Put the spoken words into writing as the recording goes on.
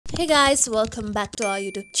Hey guys, welcome back to our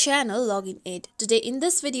YouTube channel Login Aid. Today in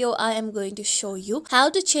this video I am going to show you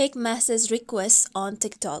how to check message requests on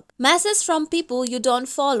TikTok. Messages from people you don't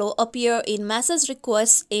follow appear in message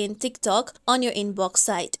requests in TikTok on your inbox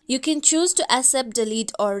site. You can choose to accept,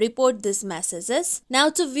 delete or report these messages.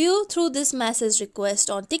 Now to view through this message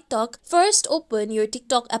request on TikTok, first open your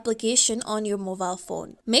TikTok application on your mobile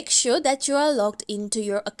phone. Make sure that you are logged into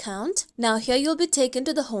your account. Now here you'll be taken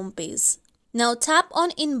to the home page. Now tap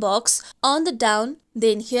on inbox on the down,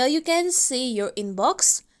 then here you can see your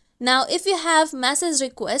inbox. Now if you have message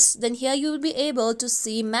requests, then here you will be able to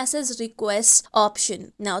see message request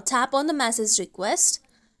option. Now tap on the message request.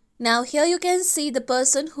 Now here you can see the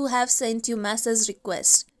person who have sent you message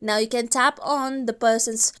request. Now you can tap on the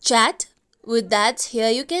person's chat. With that, here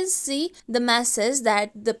you can see the message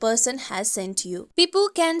that the person has sent you. People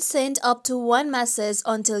can send up to one message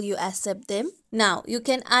until you accept them. Now, you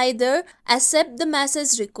can either accept the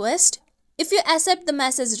message request. If you accept the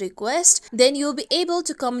message request, then you'll be able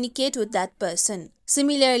to communicate with that person.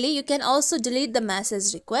 Similarly, you can also delete the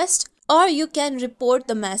message request or you can report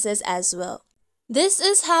the message as well. This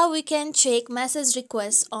is how we can check message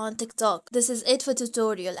requests on TikTok. This is it for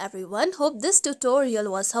tutorial everyone. Hope this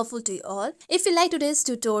tutorial was helpful to you all. If you like today's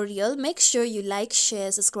tutorial, make sure you like,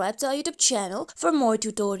 share, subscribe to our YouTube channel for more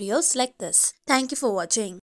tutorials like this. Thank you for watching.